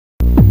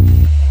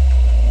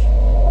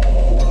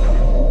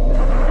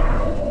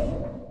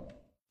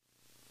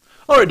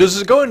Sorry,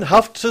 does it go and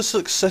have to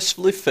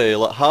successfully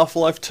fail at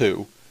Half-Life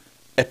 2,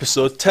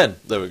 Episode 10?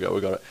 There we go, we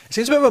got it. It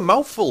seems a bit of a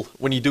mouthful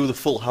when you do the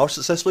full how to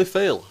successfully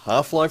fail,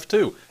 Half-Life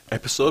 2,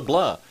 Episode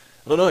blah.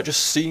 I don't know, it just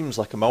seems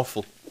like a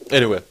mouthful.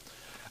 Anyway,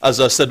 as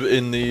I said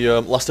in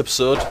the last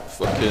episode,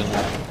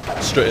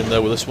 fucking straight in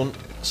there with this one,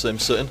 same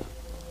setting.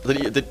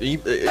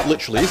 It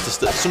literally is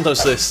the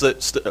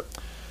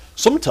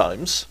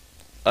sometimes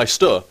I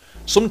stutter.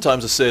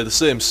 Sometimes I say the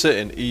same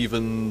setting,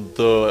 even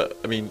though,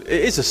 I mean,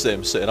 it is the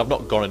same setting, I've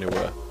not gone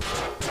anywhere.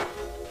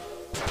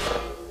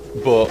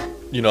 But,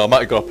 you know, I might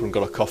have got up and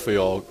got a coffee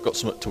or got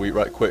something to eat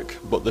right quick,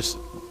 but this,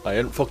 I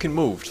ain't fucking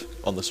moved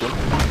on this one.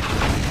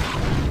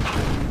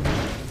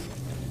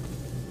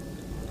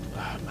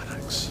 Ah, man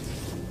axe.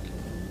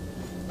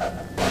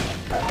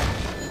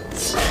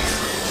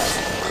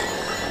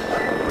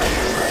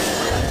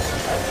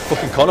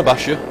 Fucking corner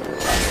bash you.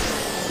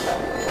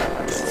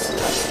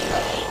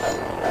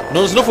 No,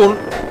 there's another one.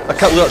 I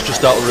can't believe that's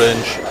just out of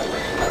range.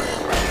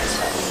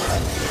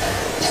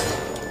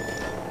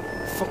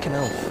 Fucking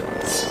hell.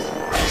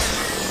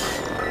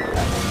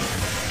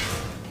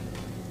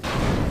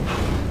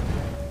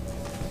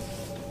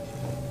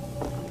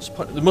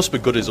 There must be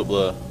goodies up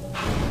there.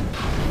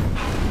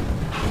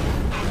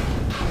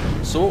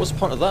 So what was the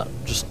point of that?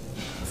 Just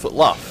for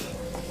laugh?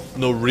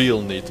 No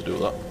real need to do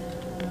that.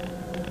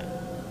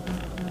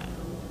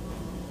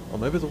 Or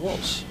maybe there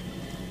was.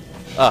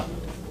 Ah.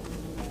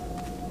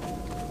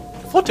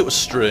 I thought it was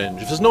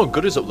strange. If there's no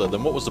goodies up there,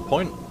 then what was the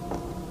point?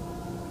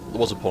 There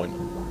was a point.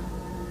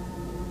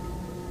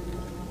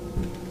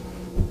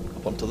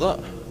 Up onto that.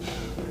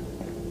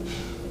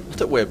 I'll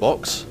take way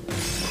box.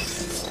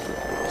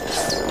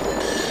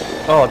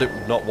 Oh, I did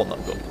not want that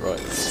gun. Right.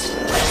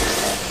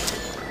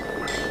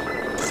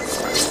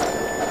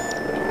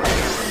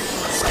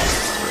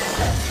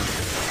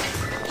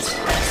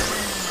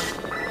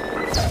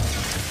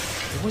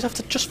 You always have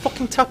to just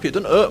fucking tap you. It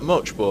doesn't hurt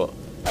much, but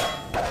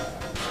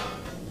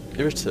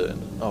irritating.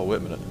 Oh, wait a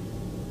minute.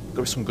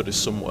 Gotta be some goodies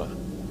somewhere.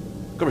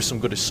 Gotta be some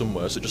goodies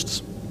somewhere, so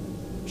just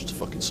a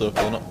fucking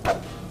circle, innit?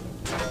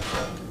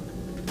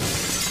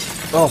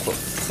 Oh, for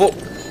fuck.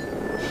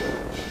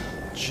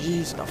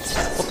 Jeez, I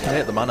fucking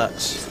hate the man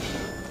axe.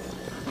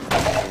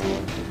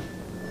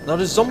 Now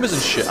there's zombies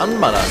and shit, and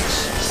man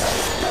axe.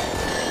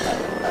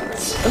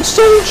 And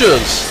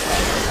soldiers!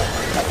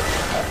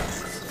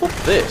 Fuck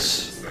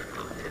this.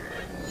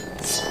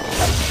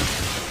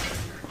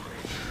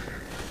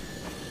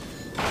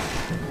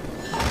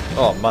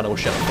 Oh man, I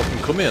wish I hadn't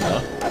fucking come here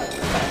now.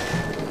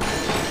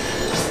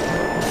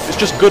 It's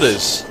just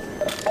goodies.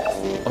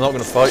 I'm not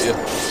gonna fight you.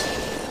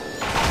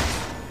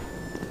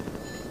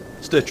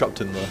 Stay trapped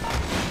in there.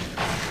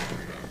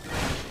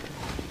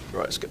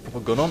 Right, let's get proper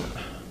gun on.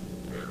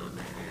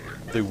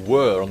 They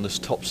were on this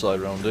top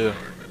side round here.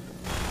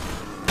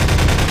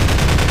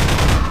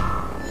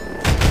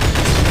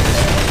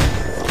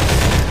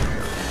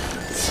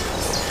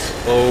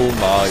 Oh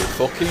my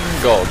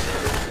fucking god.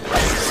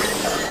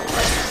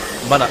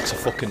 Man axe are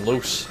fucking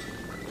loose.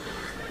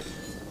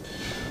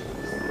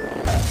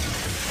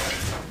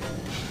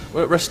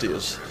 Where rest he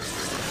is?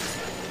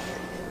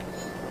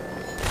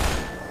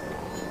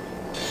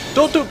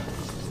 Don't do.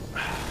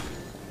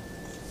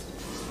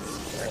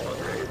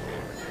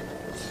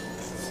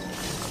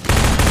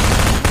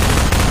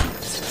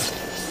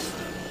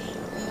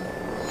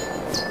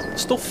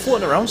 Still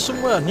floating around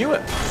somewhere. I knew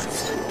it.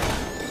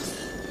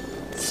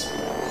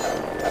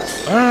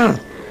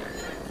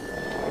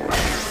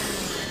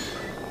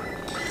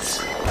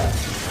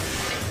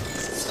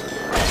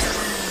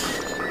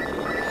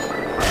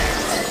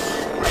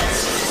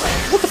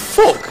 What the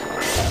fuck?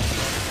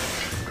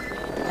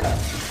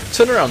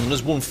 Turn around and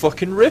there's one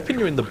fucking ripping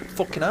you in the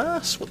fucking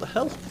ass. What the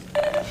hell?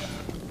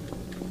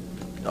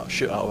 Oh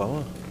shit, out of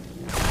ammo.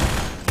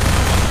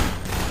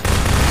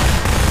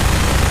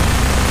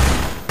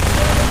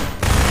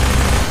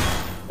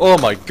 Oh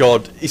my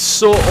god, he's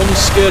so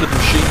unscared of the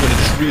machine gun, he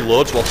just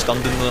reloads while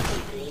standing there.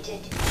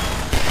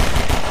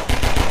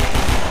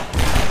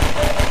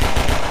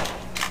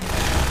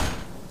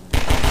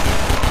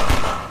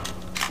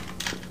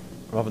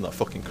 I'm having that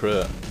fucking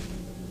crate.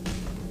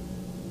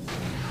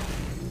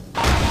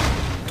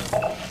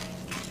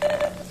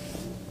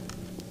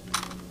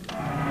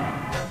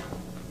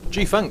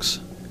 Gee,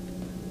 thanks.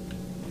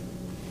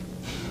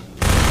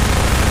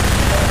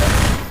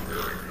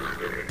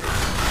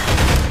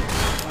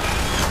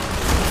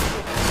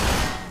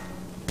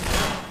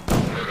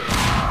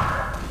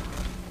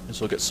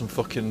 So I'll get some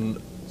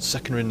fucking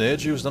secondary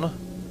nade used, don't I?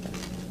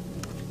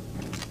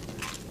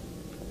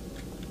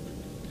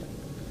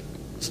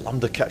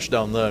 Slammed the catch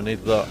down there, I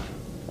need that.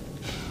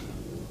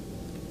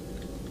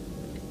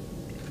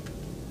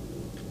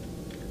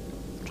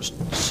 Just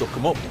suck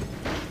them up.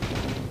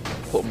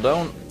 Put them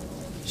down.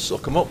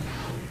 Suck them up.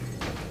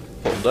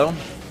 Put them down.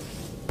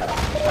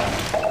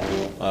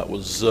 That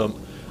was, no,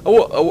 I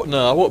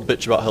won't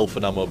bitch about health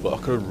and ammo, but I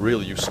could have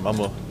really used some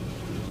ammo.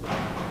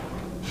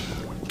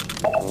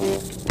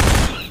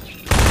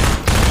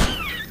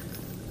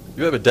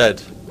 You're ever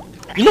dead?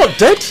 You're not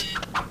dead?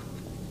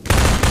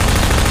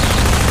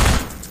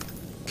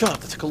 God,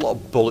 they take a lot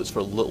of bullets for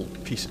a little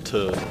piece of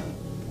turd.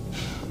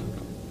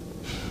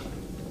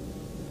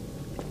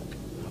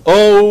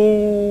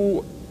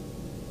 Oh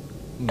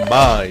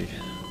my.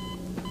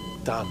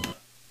 Damn.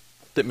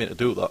 Didn't mean to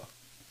do that.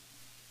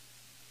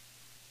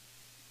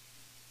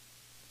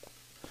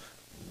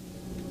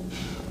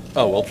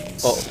 Oh well.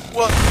 Oh,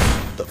 what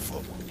the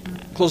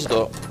fuck? Close the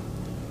door.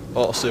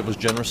 Autosave was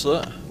generous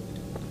there.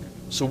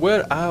 So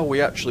where are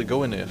we actually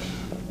going here?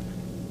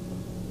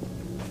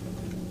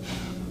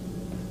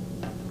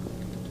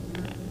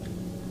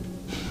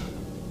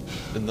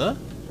 In there?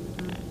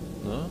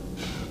 No?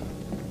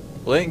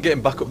 Well, I ain't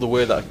getting back up the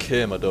way that I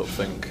came, I don't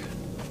think.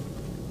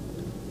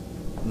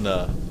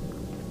 Nah.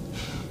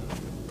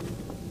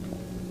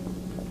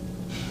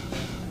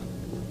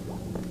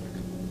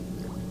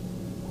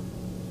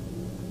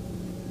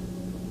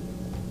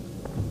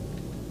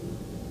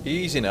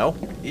 Easy now.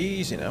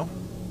 Easy now.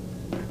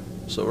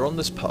 So we're on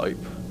this pipe.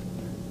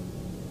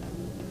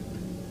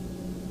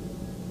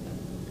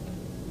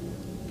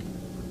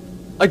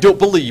 I don't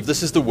believe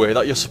this is the way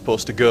that you're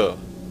supposed to go.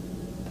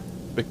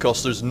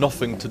 Because there's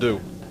nothing to do.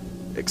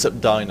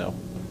 Except die now.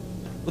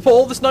 They put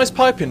all this nice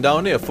piping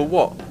down here for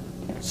what?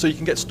 So you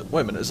can get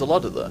wait a minute, there's a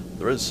ladder there.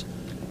 There is.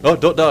 Oh,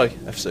 don't die.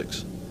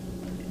 F6.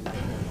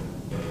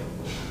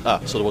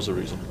 Ah, so there was a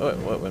reason. Oh,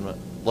 wait a minute.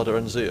 Ladder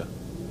ends here.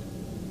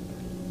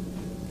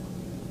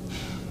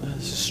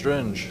 This is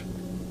strange.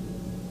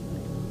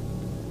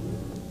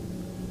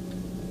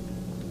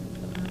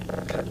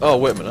 Oh,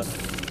 wait a minute.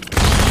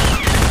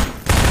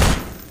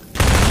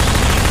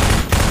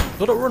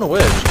 No, don't run away,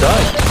 just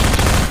die.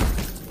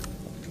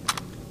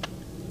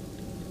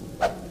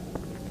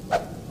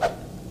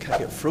 Can't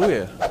get through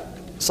here.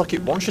 It's like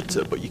it wants you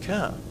to, but you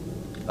can't.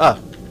 Ah.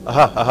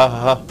 Aha, aha,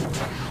 aha.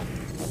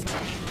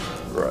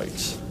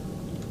 Right.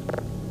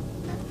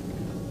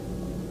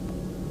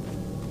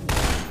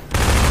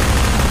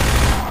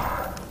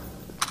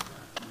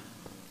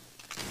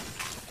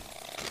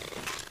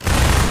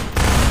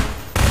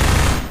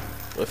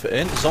 Well, if it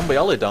ain't Zombie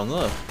Alley down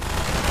there.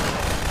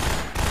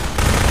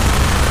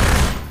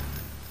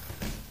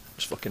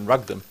 Just fucking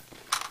ragged them.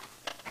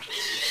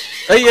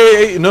 Hey,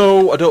 hey, hey,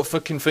 no, I don't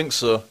fucking think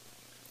so.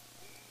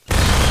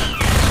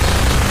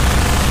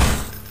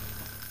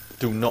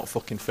 Do not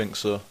fucking think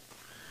so.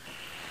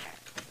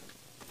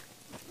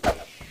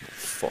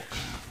 Fuck.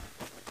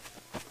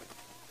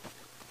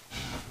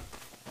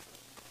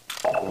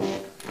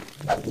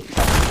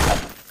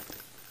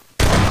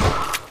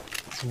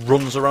 Just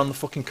runs around the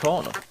fucking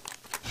corner.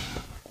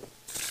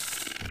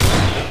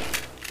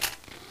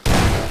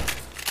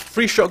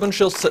 Three shotgun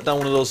shells to set down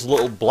one of those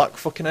little black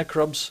fucking egg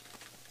crabs.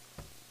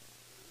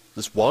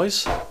 This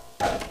wise?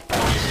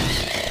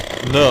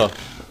 No.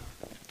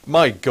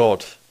 My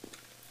god.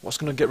 What's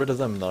gonna get rid of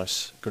them?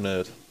 Nice.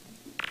 Grenade.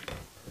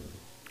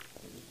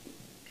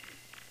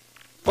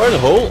 Fire in the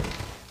hole!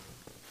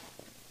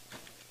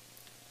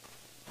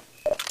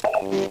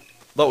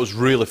 That was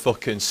really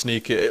fucking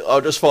sneaky. I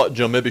just thought, you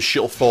know, maybe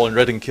shit'll fall in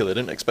red and kill it.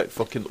 Didn't expect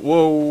fucking...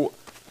 Whoa!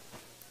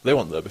 They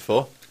weren't there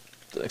before.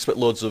 Didn't expect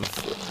loads of...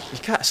 You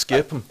can't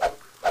escape them.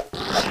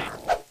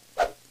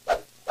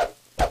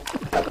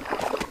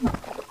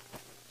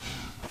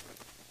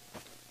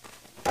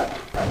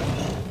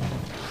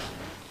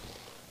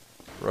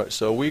 Right,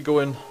 so we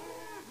going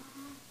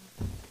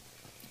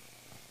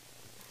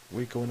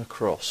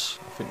across?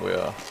 I think we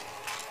are.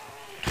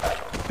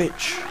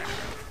 Bitch!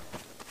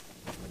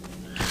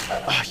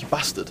 Ah, you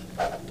bastard!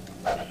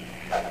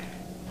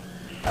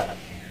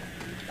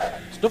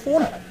 There's another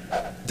one!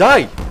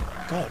 Die!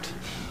 God.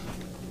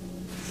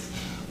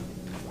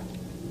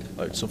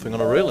 Right, something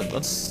on a railing.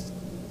 That's...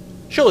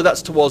 Surely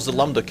that's towards the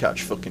lambda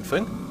catch fucking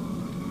thing.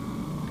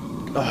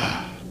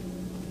 Ah.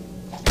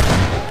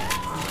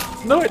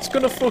 No, it's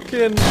gonna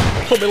fucking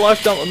put my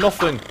life down to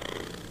nothing.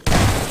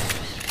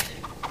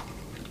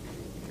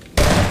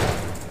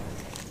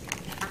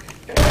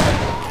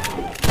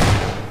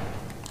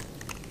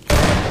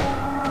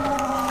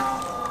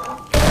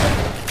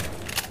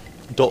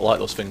 Don't like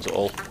those things at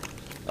all.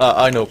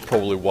 I know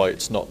probably why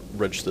it's not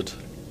registered.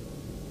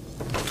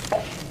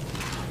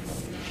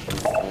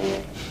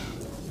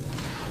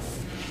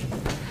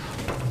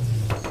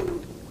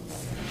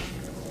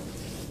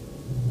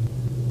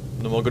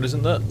 No more goodies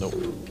in there? Nope.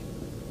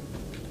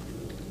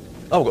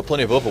 Oh, we've got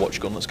plenty of Overwatch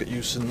gun, let's get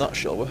used in that,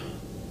 shall we?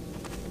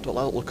 Don't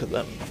like look at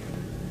them.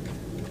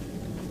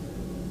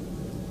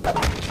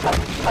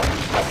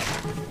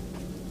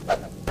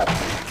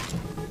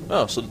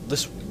 Oh, so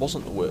this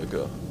wasn't the way to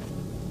go.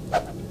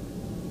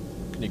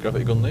 Can you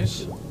gravity gun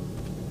these?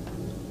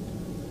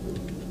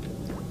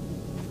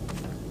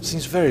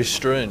 Seems very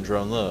strange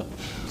around there.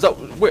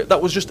 Wait,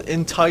 that was just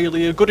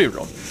entirely a goodie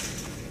run?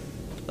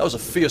 That was a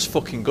fierce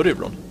fucking goodie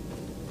run.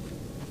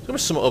 There's gonna be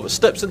something over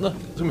steps, isn't there?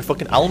 There's gonna be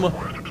fucking Alma.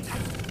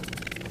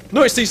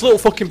 No, it's these little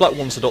fucking black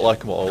ones, I don't like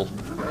them at all.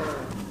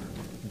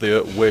 They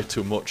hurt way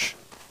too much.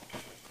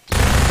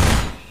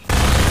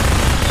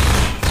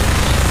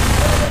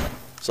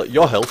 It's like,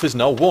 your health is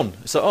now 1.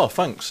 It's like, oh,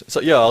 thanks. It's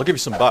like, yeah, I'll give you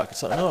some back.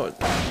 It's like, no,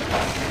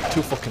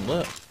 too fucking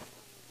late.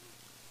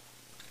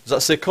 Does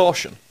that say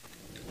caution?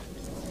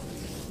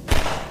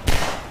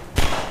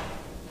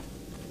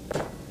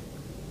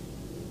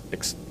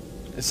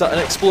 Is that an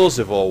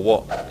explosive or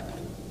what?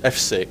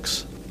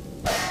 F6?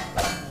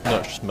 No,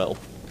 it's just metal.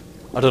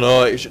 I don't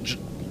know, it's just,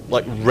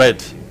 like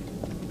red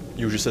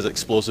usually says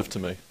explosive to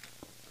me.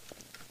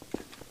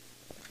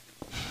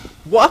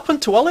 What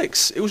happened to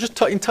Alex? It was just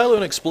entirely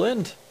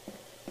unexplained.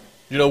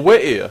 You know,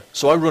 wait here,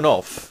 so I run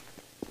off.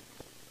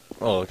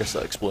 Oh, I guess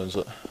that explains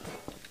it.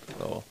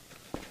 Oh.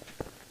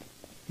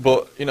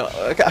 But, you know,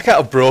 I can't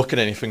have broken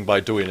anything by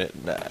doing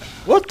it. Nah.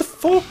 What the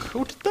fuck?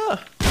 Who did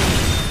that?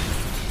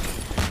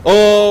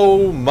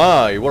 Oh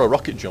my, what a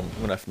rocket jump.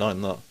 I'm gonna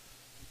F9 that.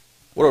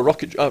 What a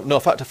rocket jump. No,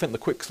 in fact, I think the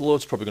quick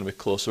load's probably gonna be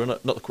closer, isn't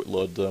it? Not the quick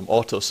load,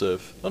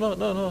 autosave. Oh,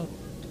 no.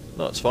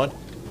 No, it's fine.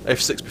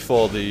 F6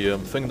 before the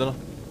thing, didn't I?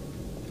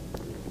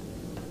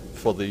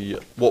 For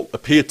the what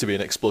appeared to be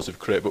an explosive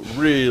crate, but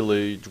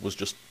really was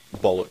just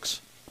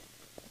bollocks.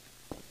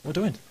 What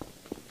am I doing?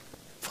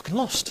 Fucking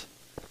lost.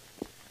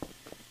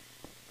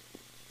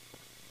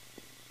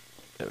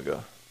 There we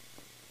go.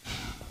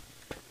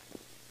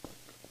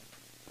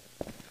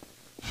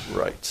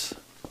 Right.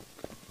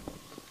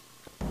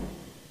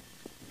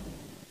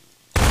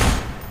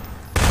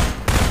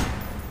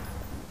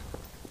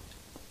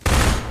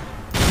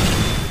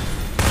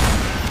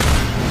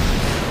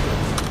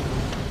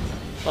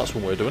 That's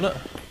one way of doing it.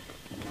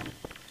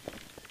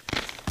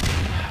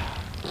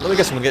 Let me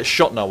guess, I'm gonna get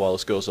shot now while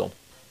this goes on.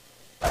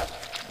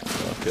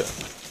 Okay.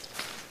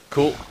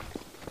 Cool.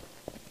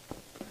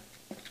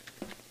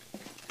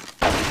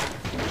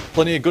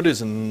 Plenty of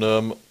goodies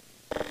and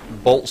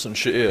bolts and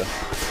shit here.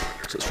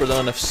 So let's throw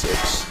down an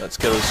F6. Let's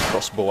get this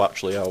crossbow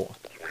actually out.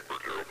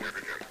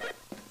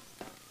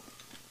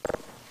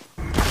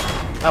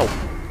 Ow!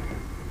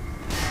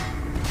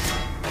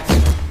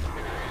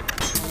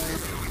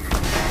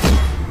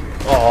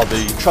 Oh,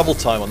 the travel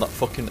time on that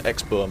fucking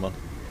X-bow, man.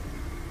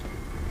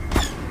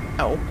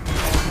 Ow.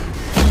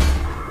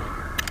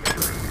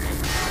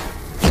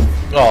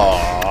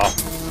 Aww.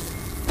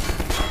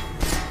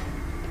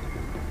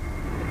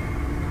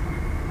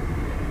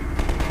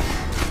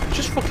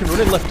 Just fucking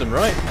running left and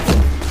right.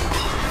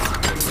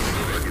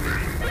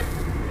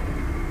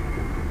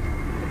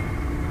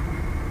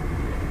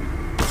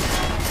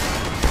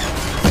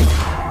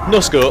 No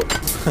scope.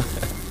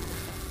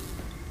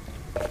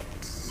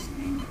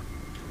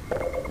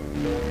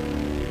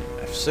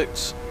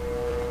 F6.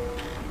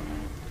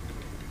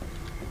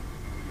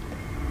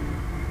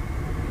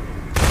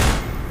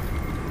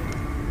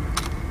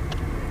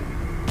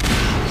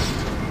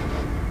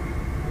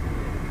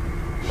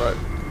 Right.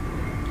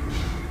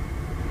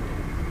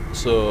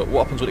 So,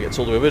 what happens when it gets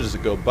all the way over? Does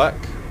it go back?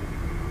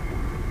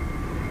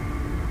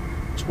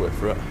 Let's wait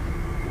for it.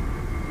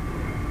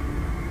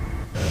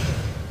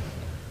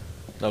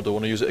 Now, do I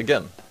want to use it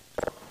again?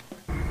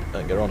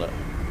 And get on it.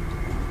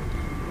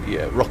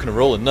 Yeah, rocking and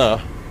rolling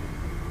now.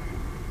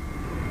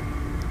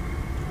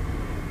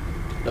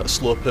 At a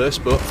slow pace,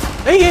 but...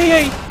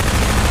 Hey!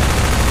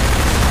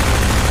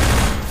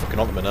 Fucking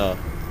on me now.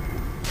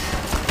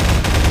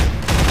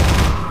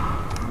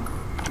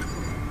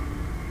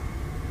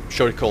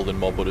 Sure he called in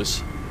more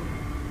buddies.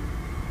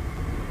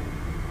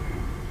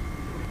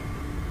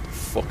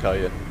 Fuck are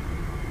you?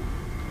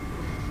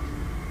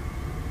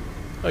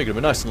 Oh, you're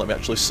gonna be nice and let me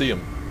actually see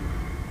him.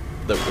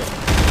 There we go.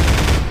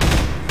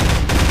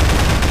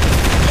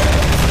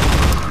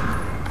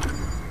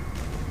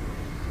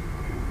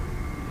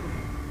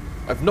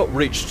 I've not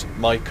reached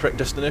my correct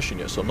destination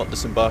yet, so I'm not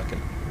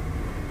disembarking.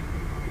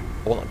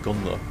 I want that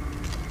gun though.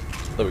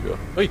 There we go.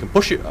 Oh, you can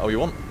push it how you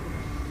want.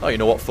 Oh, you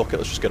know what? Fuck it,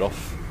 let's just get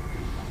off.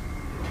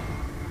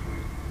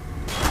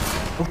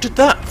 Who did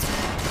that?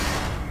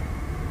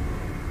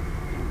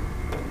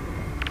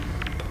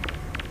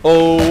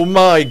 Oh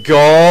my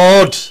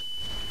god!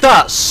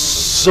 That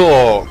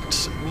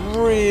sucked!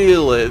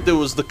 Really? There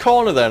was the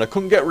corner there and I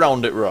couldn't get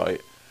round it right.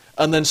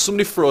 And then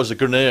somebody throws a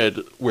grenade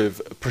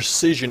with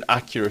precision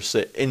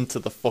accuracy into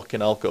the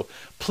fucking alcove.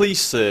 Please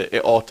say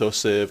it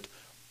auto-saved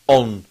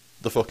on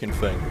the fucking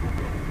thing.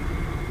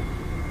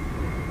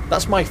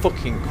 That's my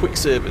fucking quick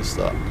save, is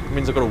that? It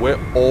means I've got to wait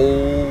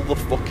all the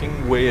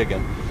fucking way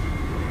again.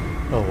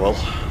 Oh well.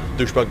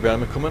 Douchebag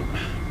behind me coming.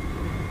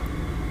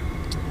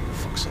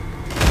 Fuck's sake.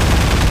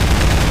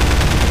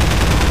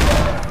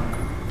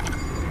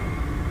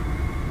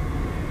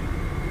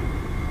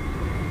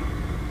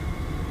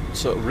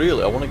 So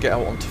really, I want to get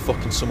out onto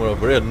fucking somewhere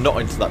over here, not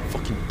into that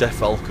fucking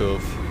death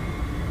alcove.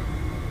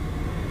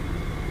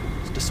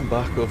 Let's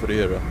disembark over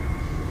here.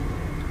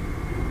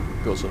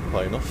 Goes up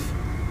high enough.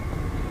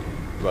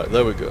 Right,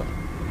 there we go.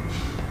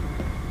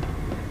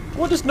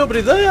 What, there's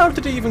nobody there? How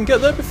did he even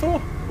get there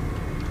before?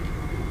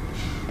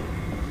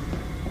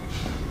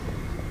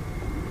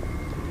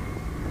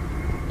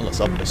 Unless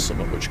I've missed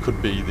something, which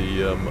could be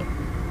the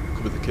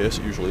case.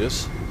 It usually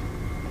is.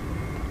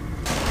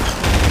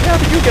 How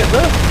did you get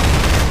there?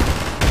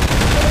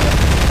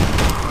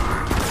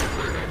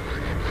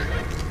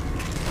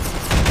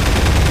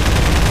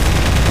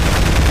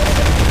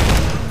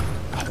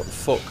 Oh, what the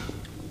fuck?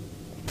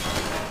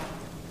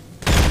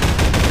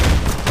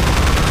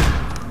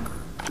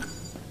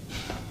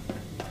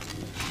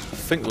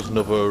 think there was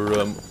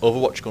another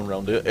Overwatch gun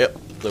around here. Yep,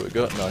 there we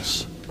go,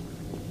 nice.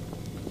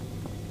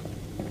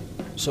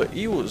 So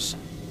he was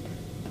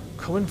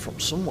coming from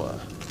somewhere.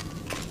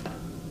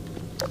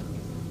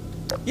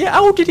 Yeah,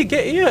 how did he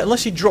get here?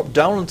 Unless he dropped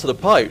down into the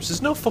pipes.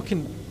 There's no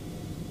fucking...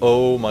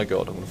 Oh my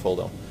god, I'm gonna fall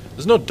down.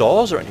 There's no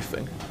doors or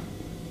anything.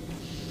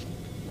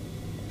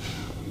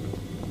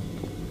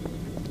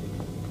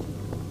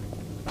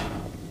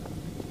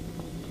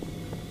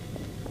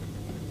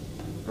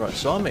 Right,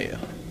 so I'm here.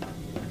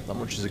 That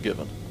much is a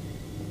given.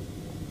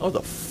 How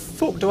the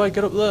fuck do I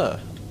get up there?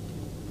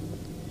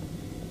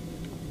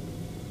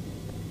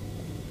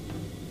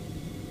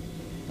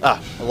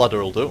 Ah, a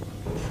ladder will do.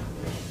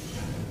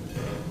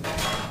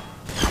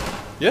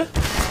 Yeah?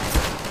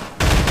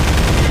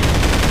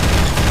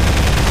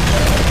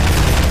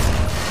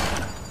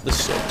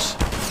 This sucks.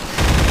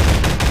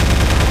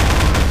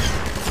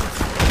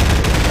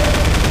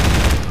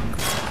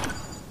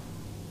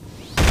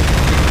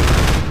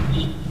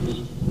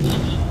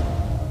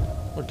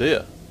 Oh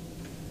dear.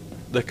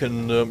 They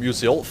can use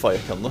the alt fire,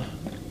 can they?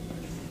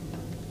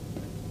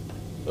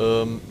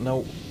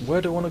 Now,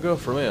 where do I want to go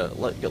from here?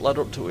 Get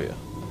ladder up to here.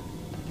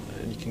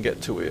 And you can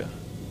get to here.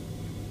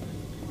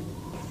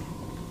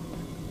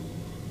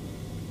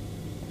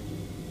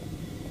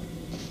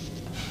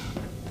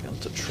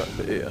 Get to trap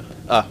it here.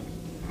 Ah!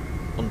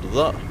 Under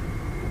that.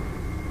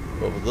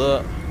 Over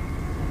there.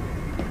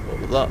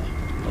 Over that.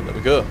 And there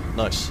we go.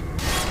 Nice.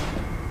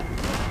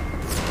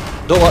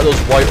 Don't like those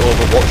white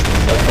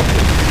Overwatchmen. They're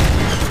fucking...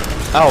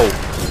 Ow!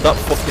 That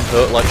fucking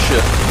hurt like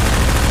shit.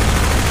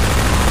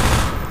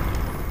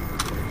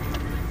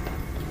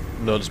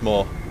 No, there's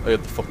more. I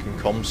had the fucking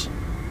comms.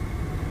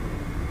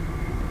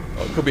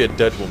 Oh, it could be a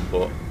dead one,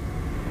 but...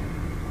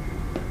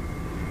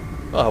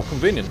 Oh, how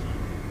convenient.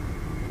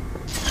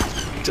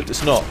 Except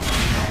it's not.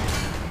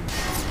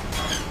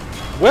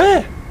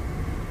 Where?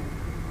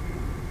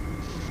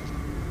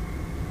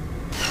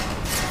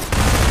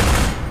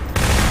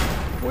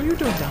 What are you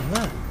doing down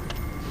there?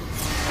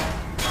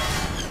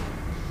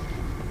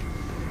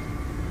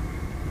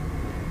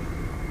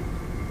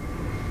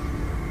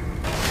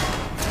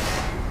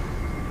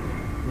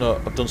 No,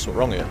 I've done something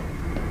wrong here.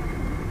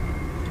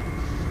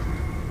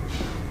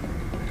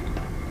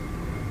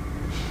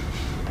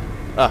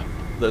 Ah,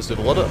 there's the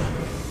ladder.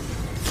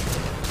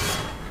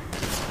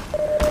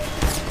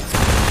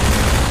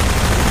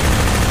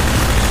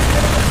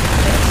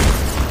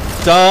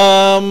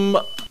 Damn!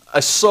 I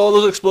saw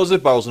those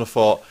explosive barrels and I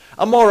thought,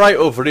 I'm alright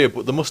over here,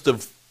 but they must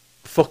have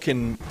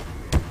fucking...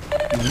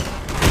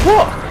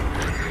 What?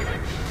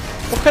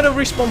 What kind of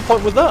respawn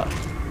point was that?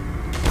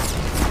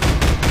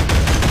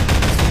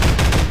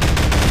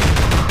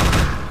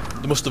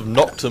 They must have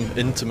knocked them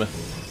into me,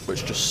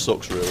 which just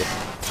sucks really.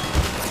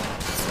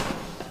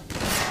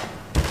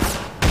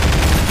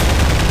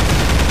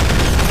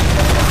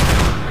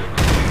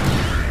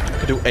 I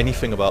could do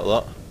anything about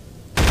that.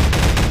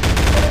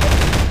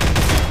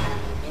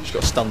 Just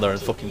gotta stand there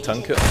and fucking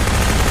tank it.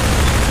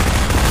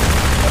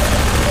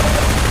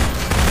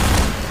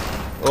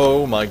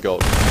 Oh my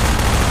god.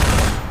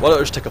 Why don't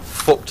I just take a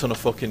fuck ton of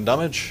fucking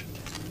damage?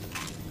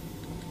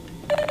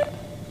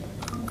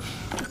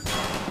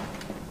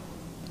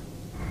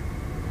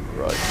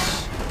 Right.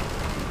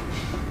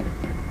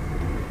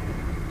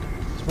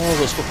 There's more of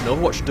those fucking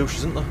Overwatch douches,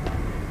 isn't there?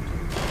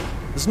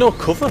 There's no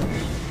cover.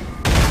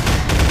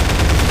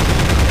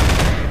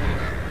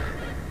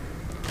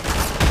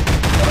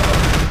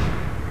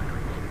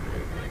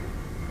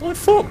 I'm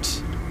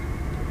fucked.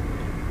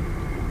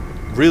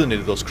 Really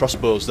needed those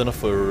crossbows, didn't I,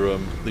 for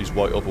these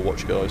white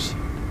Overwatch guys.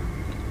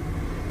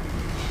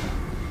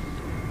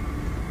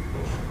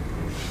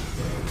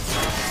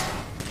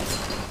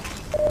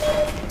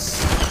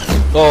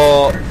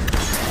 Oh.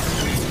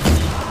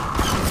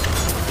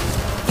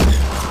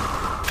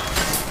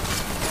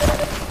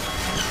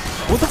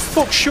 What the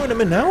fuck's shooting at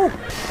me now?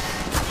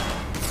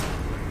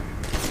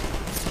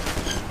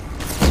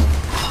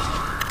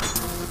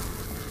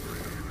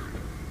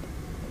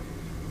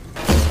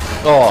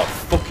 Oh,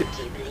 fuck it.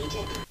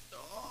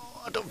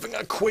 Oh, I don't think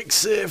I quick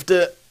saved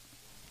it.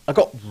 I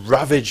got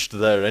ravaged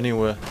there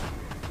anyway.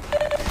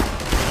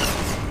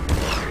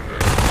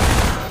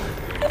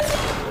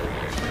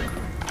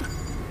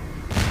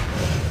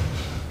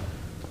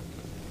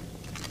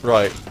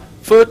 Right,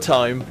 third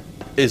time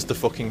is the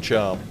fucking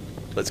charm.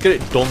 Let's get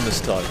it done this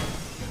time.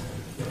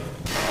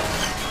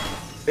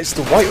 It's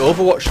the white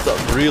Overwatch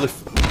that really...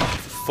 Oh,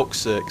 for fuck's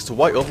sake, it's the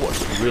white Overwatch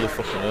that really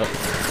fucking hurt.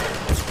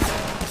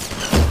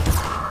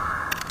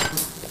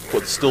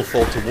 But still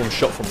fall to one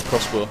shot from the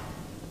crossbow.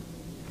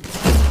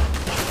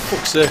 For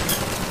fuck's sake.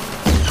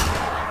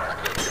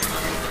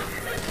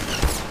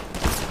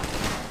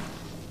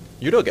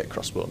 You don't get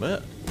crossbow,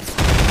 mate.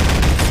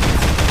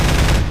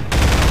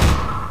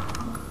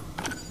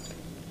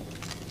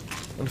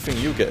 Only thing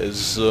you get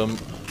is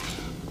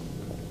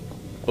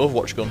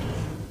Overwatch gun.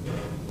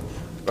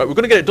 Right, we're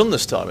gonna get it done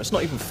this time. It's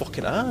not even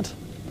fucking hard.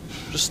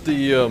 Just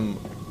the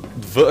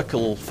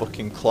vertical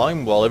fucking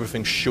climb while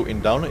everything's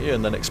shooting down at you,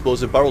 and then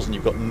explosive barrels, and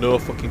you've got no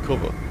fucking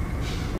cover.